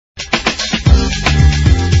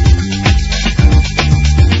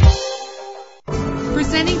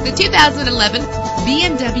2011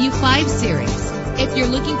 BMW 5 Series. If you're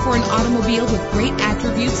looking for an automobile with great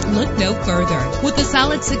attributes, look no further. With a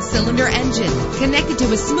solid 6-cylinder engine connected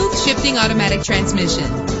to a smooth shifting automatic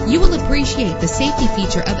transmission, you will appreciate the safety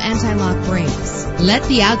feature of anti-lock brakes. Let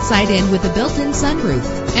the outside in with a built-in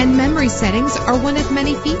sunroof, and memory settings are one of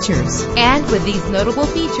many features. And with these notable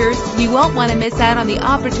features, you won't want to miss out on the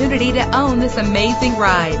opportunity to own this amazing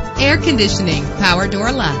ride. Air conditioning, power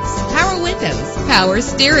door locks, power windows, power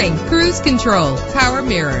steering, cruise control, power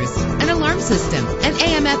mirrors, an alarm system, an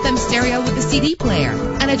AM/FM stereo with a CD player,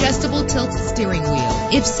 an adjustable tilt steering wheel.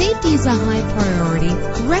 If safety is a high priority,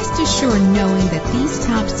 rest assured knowing that these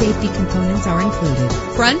top safety components are included: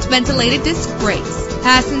 front ventilated disc brakes,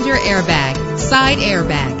 passenger airbag, side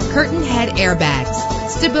airbag, curtain head airbags,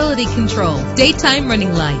 stability control, daytime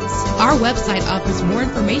running lights. Our website offers more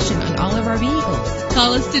information on all of our vehicles.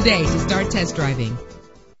 Call us today to start test driving.